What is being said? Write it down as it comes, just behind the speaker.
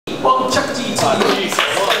Where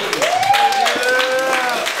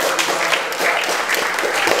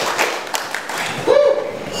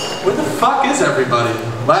the fuck is everybody?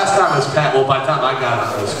 Last time was Pat. Well, by the time I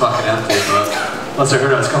got it, it was fucking empty, but unless I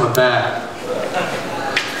heard I was coming back.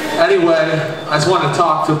 Anyway, I just wanted to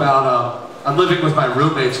talk about, I'm living with my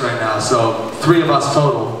roommates right now, so 3 of us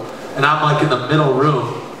total, and I'm like in the middle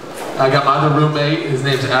room. I got my other roommate, his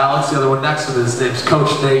name's Alex, the other one next to him, his name's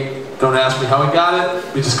Coach Nate. Don't ask me how he got it,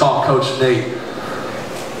 we just call him Coach Nate.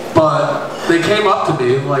 But they came up to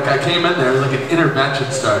me, like I came in there, like an intervention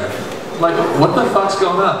started. Like, what the fuck's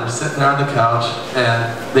going on? They're sitting there on the couch,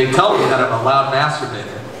 and they tell me that I'm a loud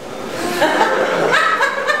masturbator.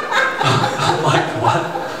 I'm like, what?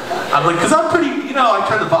 I'm like, because I'm pretty, you know, I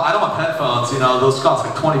turn the volume, I don't have headphones, you know, those cost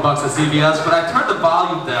like 20 bucks at CVS, but I turn the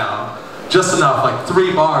volume down just enough, like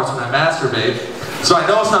 3 bars when I masturbate, so I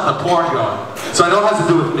know it's not the porn going. So I know it has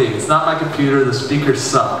to do with me. It's not my computer, the speakers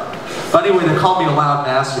suck. But anyway, they call me a loud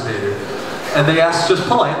masturbator. And they ask just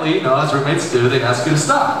politely, you know, as roommates do, they ask you to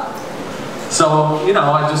stop. So, you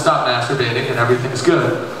know, I just stopped masturbating and everything's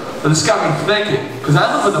good. But this got me thinking, because I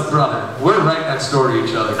live with a brother. We're right next door to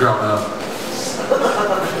each other growing up.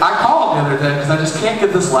 I called him the other day because I just can't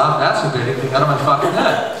get this loud masturbating thing out of my fucking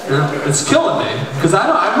head. It's killing me. Because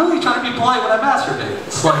I'm really trying to be polite when I masturbate.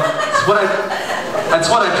 It's like, that's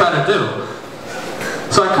what I try to do.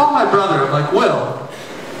 So I called my brother, I'm like, Will,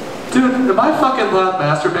 dude, am I fucking loud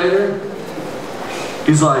masturbator?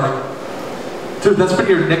 He's like, dude, that's been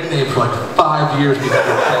your nickname for like 5 years before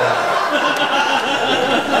that.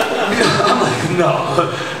 I'm like, no,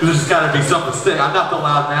 there's gotta be something stick. I'm not the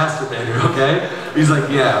loud masturbator, okay? He's like,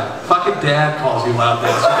 yeah, fucking dad calls you loud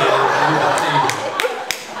masturbator.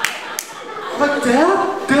 I'm like,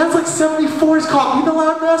 Dad? Dad's like 74, he's called me the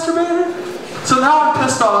loud masturbator? So now I'm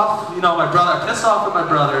pissed off, you know, I'm pissed off at my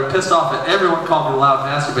brother, pissed off at everyone called me a loud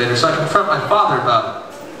masturbator, so I confront my father about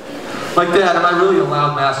it. Like, Dad, am I really a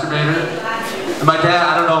loud masturbator? And my dad,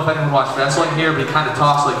 I don't know if anyone watched wrestling here, but he kind of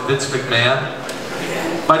talks like Vince McMahon.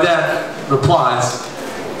 My dad replies,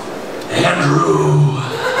 Andrew,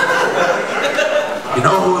 you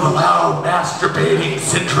know the loud masturbating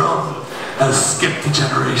syndrome has skipped a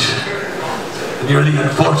generation, and you're the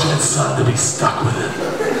unfortunate son to be stuck with it.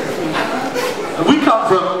 We come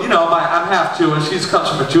from, you know, I'm half Jewish, he comes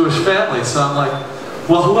from a Jewish family, so I'm like,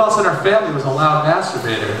 well, who else in our family was a loud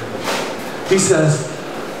masturbator? He says,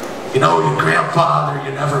 you know your grandfather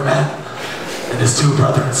you never met, and his 2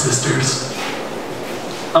 brothers and sisters?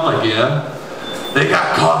 I'm like, yeah. They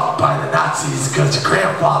got caught by the Nazis because your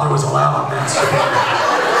grandfather was a loud masturbator.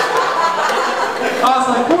 I was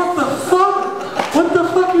like, what the fuck? What the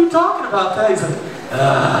fuck are you talking about that? He's like,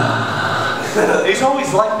 he's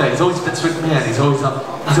always like that. He's always Vince McMahon. He's always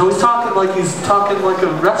talking like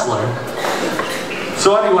a wrestler.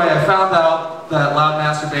 So anyway, I found out that loud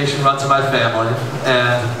masturbation runs in my family,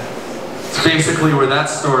 and it's basically where that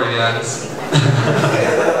story ends.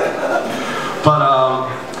 But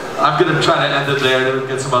I'm gonna try to end it there to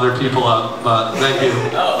get some other people up. But thank you.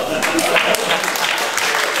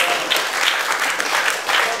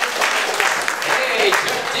 Hey,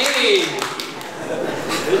 Jeff D.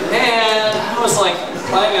 Man, I was like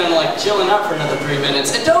planning on like chilling out for another 3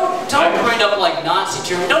 minutes. And don't bring up like Nazi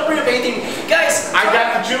Germany. Don't bring up anything, guys. I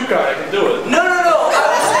got the Jew card. I can do it. No. I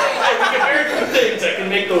was saying. Hey, we can hear good things. I can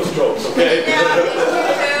make those jokes, okay?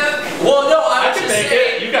 Well, no, I was just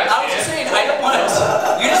saying. You guys I was just saying. I don't want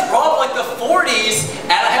to. You just brought up like the 40s,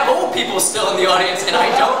 and I have old people still in the audience, and I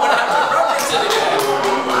don't want to have to.